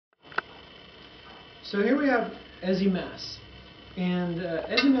So here we have Ezzy Mast, and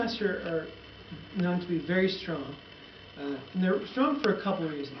Ezzy Mast are known to be very strong, and they're strong for a couple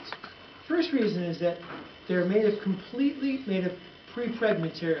of reasons. First reason is that they're completely made of pre-preg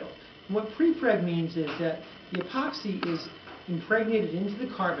material. And what pre-preg means is that the epoxy is impregnated into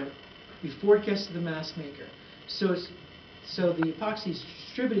the carbon before it gets to the mast maker. So the epoxy is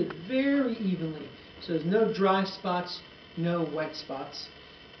distributed very evenly. So there's no dry spots, no wet spots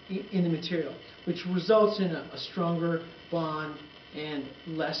in the material, which results in a stronger bond and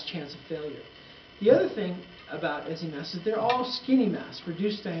less chance of failure. The other thing about Ezzy Mast is they're all skinny masts,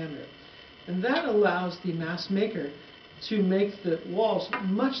 reduced diameter, and that allows the mast maker to make the walls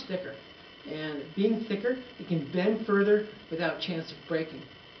much thicker. And being thicker, it can bend further without chance of breaking.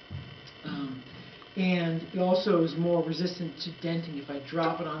 And it also is more resistant to denting. If I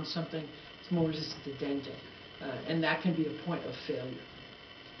drop it on something, it's more resistant to denting, and that can be a point of failure.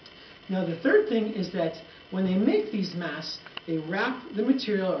 Now the third thing is that when they make these masts, they wrap the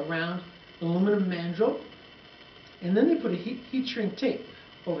material around aluminum mandrel, and then they put a heat shrink tape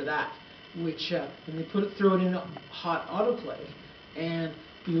over that, which when they throw it in a hot autoclave, and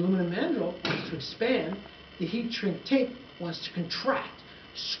the aluminum mandrel wants to expand, the heat shrink tape wants to contract,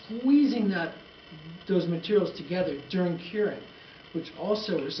 squeezing those materials together during curing, which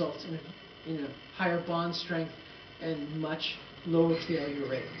also results in a higher bond strength and much lower failure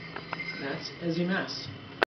rate. And that's Ezzy Mast.